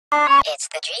It's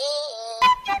the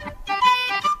dream.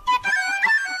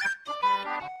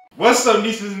 What's up,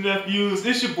 nieces and nephews?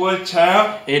 It's your boy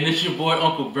Child. And it's your boy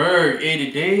Uncle Berg. Hey,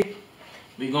 today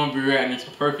we gonna be reacting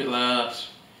to Perfect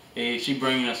Lives. Hey, she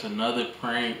bringing us another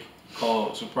prank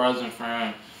called Surprising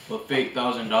Friend, a fake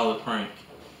 $1,000 prank.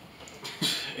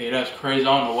 Hey, that's crazy.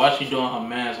 I don't know why she doing her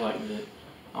mans like that.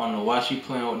 I don't know why she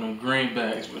playing with them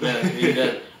greenbacks, but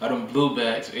or them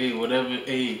bluebacks. Hey, whatever.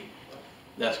 Hey,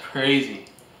 that's crazy.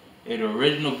 Hey, the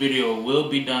original video will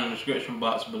be down in the description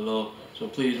box below, so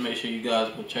please make sure you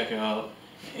guys go check it out.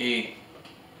 Hey,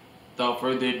 without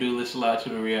further ado, let's slide to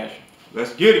the reaction.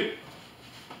 Let's get it.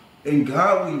 In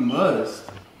God we must.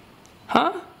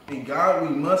 Huh? In God we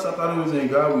must. I thought it was in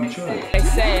God we trust. They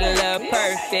say love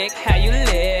perfect, how you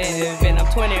live. And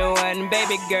I'm 21,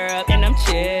 baby girl, and I'm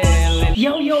chillin'.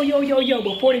 Yo,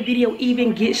 before the video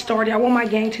even gets started, I want my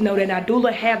gang to know that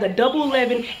Nadula have the Double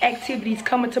 11 activities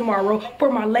coming tomorrow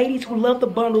for my ladies who love the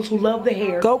bundles, who love the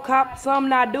hair. Go cop some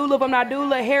Nadula from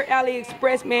Nadula Hair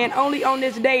AliExpress, man. Only on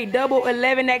this day, Double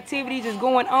 11 activities is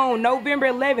going on. November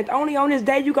 11th. Only on this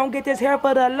day, you gonna get this hair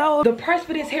for the low. The price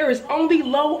for this hair is only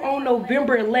low on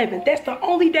November 11th. That's the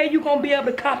only day you gonna be able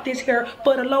to cop this hair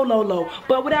for the low.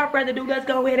 But without further ado, let's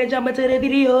go ahead and jump into the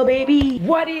video, baby.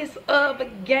 What is up,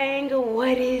 gang?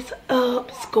 What is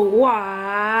up,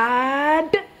 squad?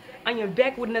 I am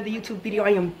back with another YouTube video.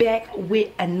 I am back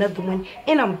with another one,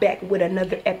 and I'm back with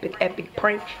another epic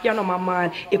prank. Y'all know my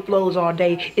mind, it flows all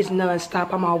day. It's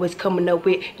non-stop. I'm always coming up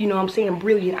with, you know what I'm saying,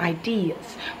 brilliant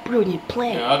ideas, brilliant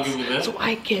plans. Yeah, I'll give you that. So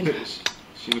I can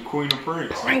She the queen of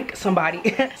pranks. prank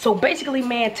somebody. So basically,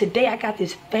 man, today I got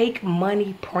this fake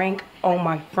money prank on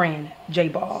my friend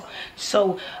J-Ball.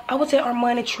 So I was at our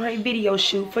money trade video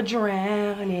shoot for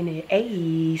drowning and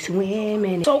ace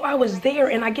swimming. So I was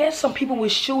there, and I guess some people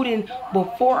was shooting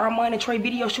before our money trade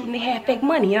video shoot, and they had fake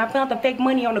money, and I found the fake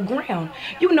money on the ground.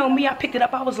 You know me, I picked it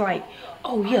up. I was like,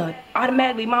 oh yeah.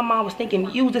 Automatically my mom was thinking,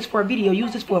 use this for a video,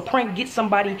 use this for a prank, get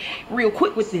somebody real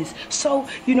quick with this. So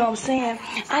you know what I'm saying,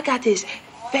 I got this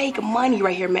fake money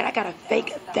right here, man. I got a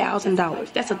fake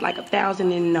 $1,000. That's like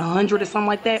 1,100 or something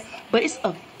like that. But it's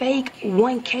a fake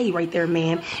 1K right there,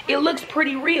 man. It looks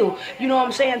pretty real. You know what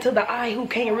I'm saying? To the eye who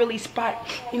can't really spot,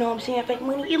 you know what I'm saying, fake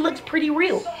money, it looks pretty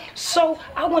real. So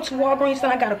I went to Walgreens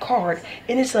and I got a card.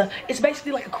 And it's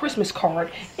basically like a Christmas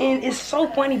card. And it's so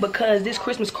funny because this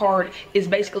Christmas card is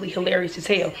basically hilarious as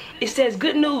hell. It says,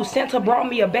 good news, Santa brought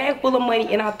me a bag full of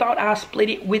money and I thought I'd split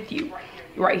it with you.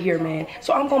 Right here, man.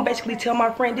 So I'm gonna basically tell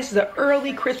my friend this is an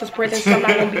early Christmas present, so I'm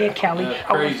not gonna be in Cali.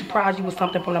 I want to surprise you with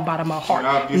something from the bottom of my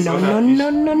heart. No.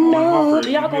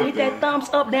 Y'all gonna hit that thumbs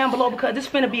up down below because this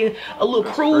finna be a little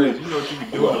cruel, a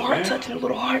little heart touching, a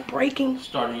little heartbreaking.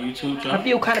 Start a YouTube channel. I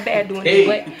feel kind of bad doing this,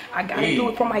 but I gotta do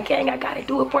it for my gang. I gotta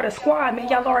do it for the squad, man.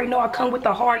 Y'all already know I come with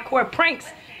the hardcore pranks.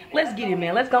 Let's get it,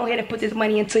 man. Let's go ahead and put this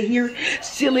money into here,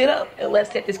 seal it up, and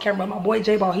let's set this camera up. My boy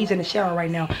J-Ball, he's in the shower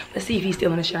right now. Let's see if he's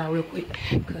still in the shower real quick,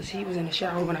 because he was in the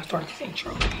shower when I started this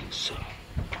intro. So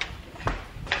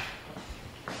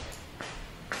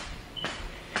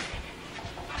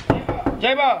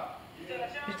J-Ball,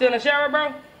 you still in the shower,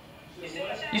 bro?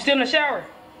 You still in the shower?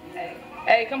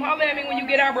 Hey, come holler at me when you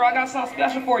get out, bro. I got something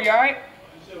special for you, alright?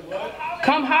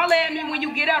 Come holler at me when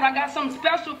you get out. I got something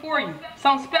special for you.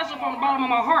 Something special from the bottom of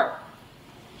my heart.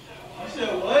 You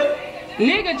said what?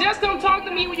 Nigga, just come talk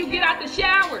to me when you get out the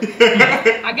shower.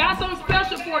 I got something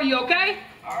special for you, okay?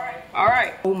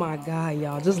 Alright. Oh my God,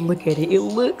 y'all. Just look at it. It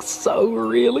looks so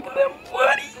real. Look at that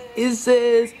money. It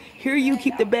says, here you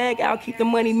keep the bag, I'll keep the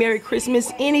money. Merry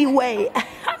Christmas anyway.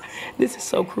 This is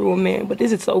so cruel, man. But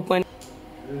this is so funny.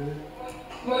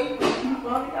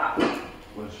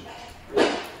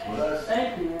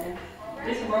 Thank you, man.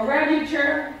 Listen, bro, grab your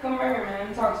chair. Come right here, man. Let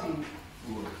me talk to you.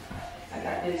 I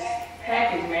got this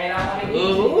package, man. I want to give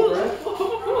you,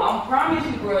 bro. I promise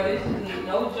you, bro. This is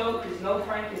no joke. There's no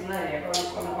prank. It's none of that, bro. It's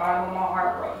from the bottom of my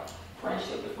heart, bro.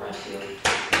 Friendship to friendship.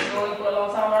 Been going for a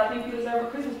long time, but I think you deserve a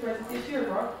Christmas present this year,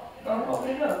 bro. Go ahead, open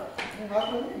it up. How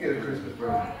can we get a Christmas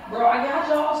present? Bro, I got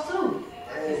y'all's too.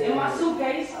 It's in my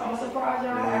suitcase. I'm gonna surprise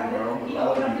y'all. You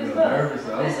open up this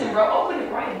stuff. Listen, bro, open it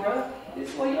right, bro.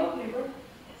 This way you open it, bro.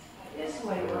 This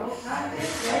way, bro. Not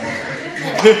this way.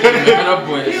 That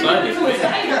boy excited. I'm so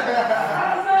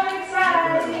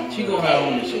excited. She gonna have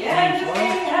on the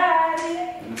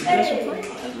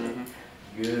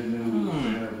Good news.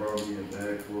 Santa brought me a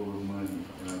bag full of money,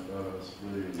 and I thought I'd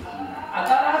split it with you. I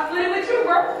thought I'd split it with you,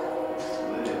 bro.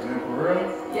 Split it, man, for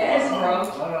real? Yes, bro.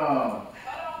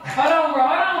 Hold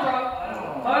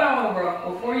on,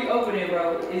 bro. Before you open it, bro,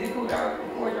 is it cool to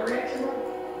record your reaction, bro?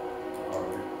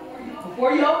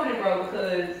 Before you open it, bro,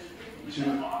 because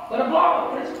for the vlog,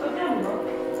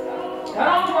 Hold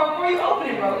on, bro, before you open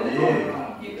it, bro. Is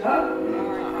it cool?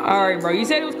 Alright, bro. You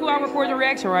said it was cool. I'll record your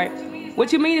reaction, right?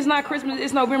 What you mean it's not Christmas,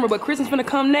 it's November, but Christmas finna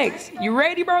come next. You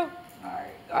ready, bro?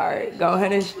 Alright, go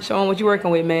ahead and show them what you working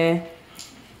with, man.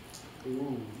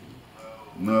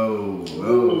 No.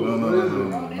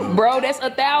 Bro, that's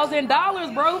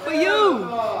 $1,000, bro, for you.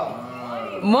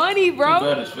 Money, bro.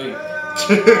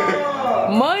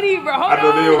 Money, bro. Hold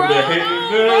on, bro. It's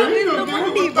the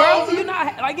money, bro. You're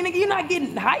not like nigga. You're not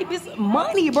getting hype. It's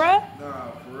money, bro.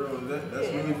 Nah, for real. That's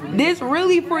really for me. This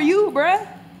really for you, bro.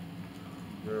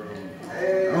 I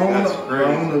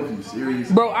don't know if you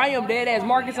serious. Bro, I am dead ass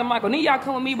Marcus and Michael. Need y'all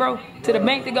come with me, bro, to the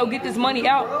bank to go get this money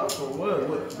out. For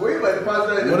what? Where you like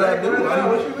deposit that? What I do?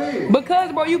 What you mean?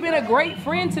 Because, bro, you've been a great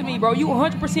friend to me, bro. You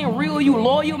 100% real. You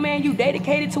loyal, man. You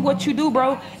dedicated to what you do,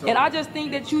 bro. And I just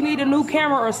think that you need a new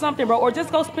camera or something, bro. Or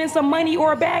just go spend some money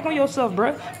or a bag on yourself,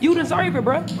 bro. You deserve it,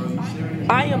 bro.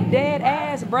 I am dead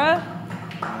ass, bro.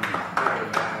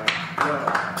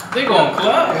 They gonna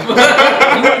clap.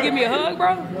 You wanna give me a hug,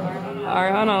 bro?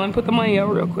 Alright, hold on. Let me put the money out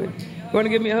real quick. You wanna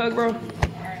give me a hug, bro?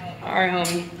 Alright,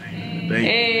 homie. Thank you.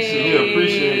 Hey. We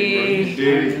appreciate it, bro. You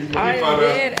did it. I am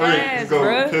dead ass,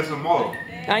 bro. Piss them off.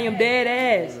 I am dead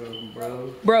ass.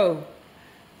 Bro.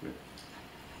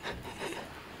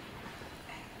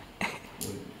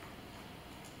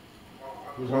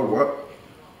 What's wrong? What?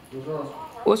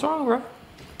 What's wrong, bro?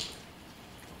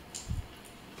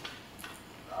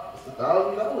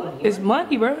 $1,000? It's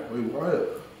money, bro. Wait,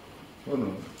 what? Hold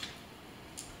on.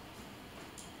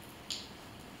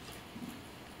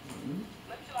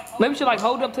 Maybe you should like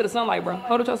hold up to the sunlight, bro.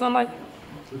 Hold up to the sunlight.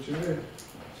 What you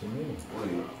mean?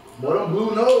 Wait. What them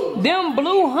blue nose? Them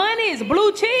blue honeys,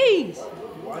 blue cheese.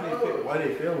 Why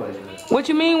they feel like that? What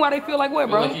you mean? Why they feel like what,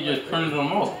 bro? Like you just printed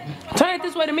them off. Turn it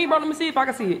this way to me, bro. Let me see if I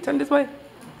can see it. Turn it this way.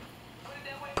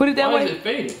 Put it that Why way. is it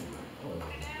faded?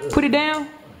 Put it down.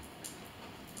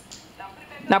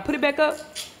 Now put it back up.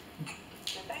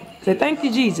 Say thank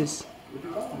you, Jesus.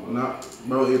 Nah,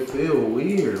 bro, it feel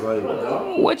weird. Like,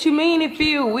 What you mean it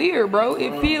feel weird, bro?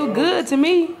 It feel good to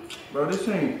me. bro, this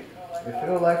ain't. It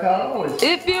feel like how I always.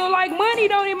 It feel like money,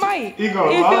 don't it, Mike? He It gonna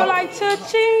feel lie. like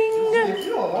cha-ching. If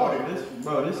you don't want it,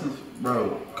 this is,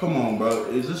 bro. Come on, bro.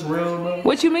 Is this real, bro?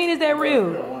 What you mean is that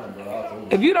real?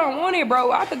 If you don't want it,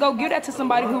 bro, I could go give that to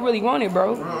somebody who really want it,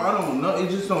 bro. Bro, I don't know. It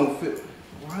just don't feel.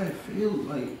 Why it feels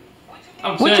like,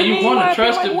 I'm What saying you you mean, why want I to feel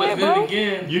trust like it, what, but bro? then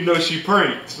again, You know she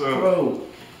pranked, so. bro.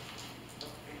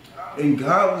 In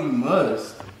God we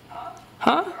must.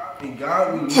 Huh? In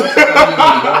God we must. In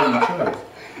God we trust.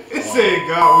 It said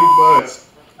God we must.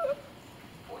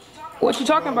 What you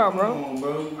talking about, Come bro? on,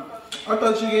 bro. I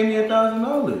thought you gave me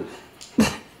 $1,000.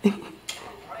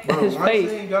 Bro, It's why fake.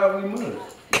 saying God we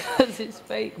must? Cause it's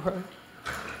fake, bro.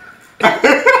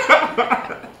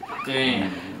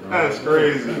 damn. That's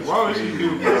crazy. Why would she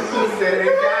do that?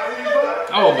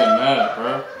 I would've been mad,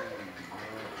 bro.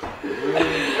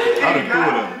 I'd have threw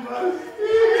it.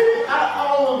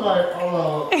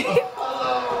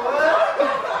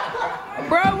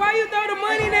 Bro, why you throw the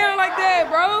money down like that,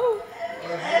 bro?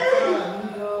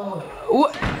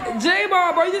 What?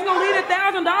 J-Ball, bro, you just gonna leave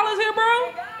 $1,000 here,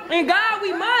 bro? And God,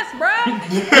 we must, bro. God,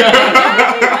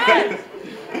 we must.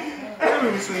 I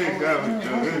didn't say God we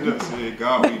must. It just said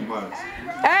God we must.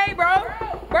 Hey,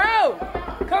 bro,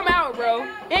 come out, bro.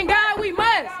 In God we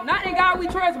must, not in God we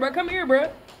trust, bro. Come here, bro.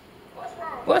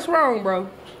 What's wrong, bro?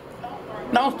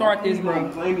 Don't start this, You bro.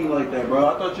 don't play me like that,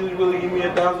 bro. I thought you was really giving me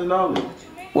 $1,000.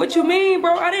 What you mean,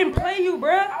 bro? I didn't play you,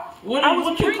 bro. What, I was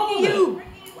what you call pranking that? you.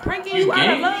 Pranking You you out of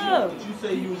game? love. Did you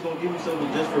say you was gonna give me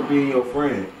something just for being your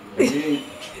friend? And then,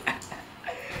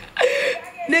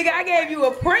 Nigga, I gave you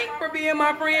a prank for being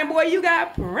my friend, boy. You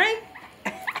got pranked.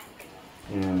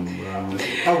 bro.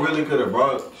 I really could have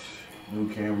brought new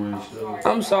camera and stuff.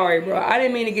 I'm sorry, bro. I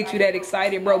didn't mean to get you that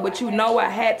excited, bro. But you know I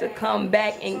had to come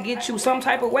back and get you some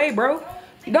type of way, bro.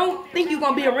 Don't think you're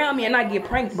gonna be around me and not get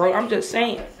pranked, bro. I'm just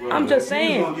saying. I'm just If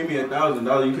you was saying. gonna give me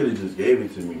 $1,000, you could have just gave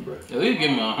it to me, bro. At least give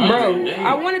me 100. Bro, damn.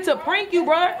 I wanted to prank you,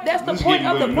 bro. That's the Let's point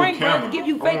give of you the a new prank, bro. To camera. give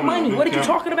you I fake want a money. new What are you camera.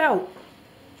 talking about?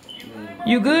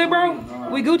 You good, bro?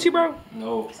 We Gucci, bro?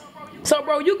 No. So,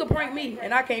 bro, you can prank me,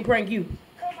 and I can't prank you.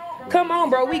 Come on,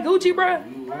 bro. We Gucci, bro?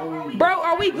 Bro,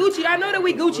 are we Gucci? I know that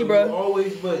we Gucci, bro.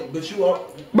 Always, but you all.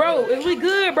 Bro, is we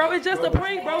good, bro? It's just a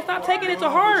prank, bro. Stop taking it to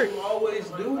heart. You always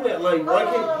do that. Like, why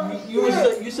can't you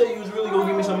said you was really gonna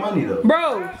give me some money though?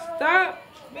 Bro, stop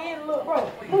being a little,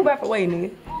 bro. Move back away,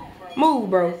 nigga.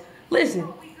 Move, bro.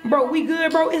 Listen, bro, we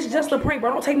good, bro. It's just a prank, bro.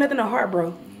 Don't take nothing to heart,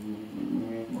 bro.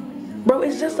 Bro,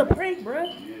 it's just a prank, bro.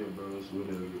 Yeah, bro, it's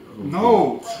whatever.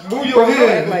 No, move your Bro, don't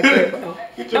head. act like that, bro.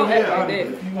 Get your Don't head act out like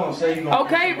of that. You gonna say you gonna...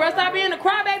 Okay, bro, stop being a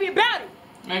crybaby about it.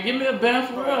 Man, give me a band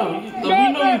for real. We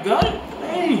know you got it.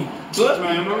 Hey, but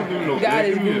Man, don't give me no God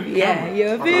is give me a movie. Yeah, camera.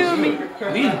 you feel me?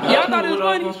 y'all thought it was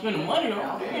funny? Gonna spend the money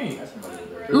on. Hey.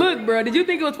 Look, bro, did you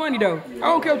think it was funny though? I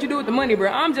don't care what you do with the money,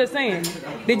 bro. I'm just saying.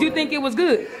 Did you think it was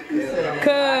good?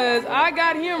 Cause I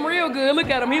got him real good. Look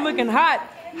at him. He looking hot.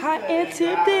 Hot and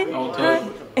tempted. Don't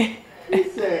touch me.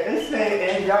 It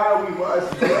said, and y'all we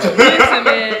must. Listen,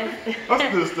 man. I'm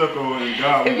still stuck on in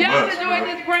God. If We y'all must, enjoyed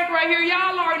bro. this prank right here,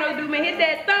 y'all already know what to do, man. Hit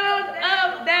that thumbs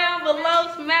up down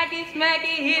below. Smack it,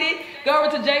 hit it. Go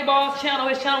over to J Ball's channel.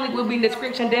 His channel link will be in the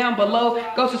description down below.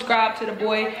 Go subscribe to the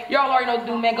boy. Y'all already know what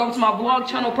to do, man. Go over to my vlog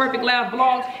channel, Perfect Laugh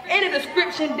Vlogs, in the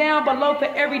description down below for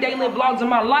everyday little vlogs of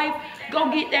my life.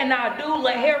 Go get that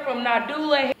Nadula hair from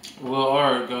Nadula. Well,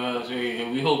 alright guys,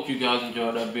 hey, we hope you guys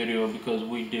enjoyed that video because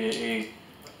we did.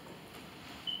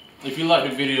 If you like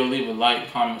the video, leave a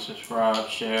like, comment, subscribe,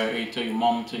 share. Hey, tell your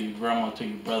mama, tell your grandma, tell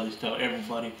your brothers, tell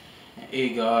everybody. And hey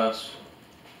guys,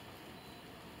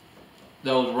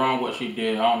 that was wrong what she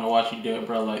did. I don't know why she did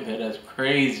bro like that. That's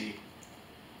crazy.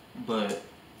 But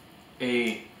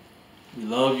hey, we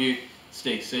love you.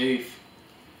 Stay safe.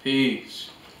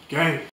 Peace. Gang.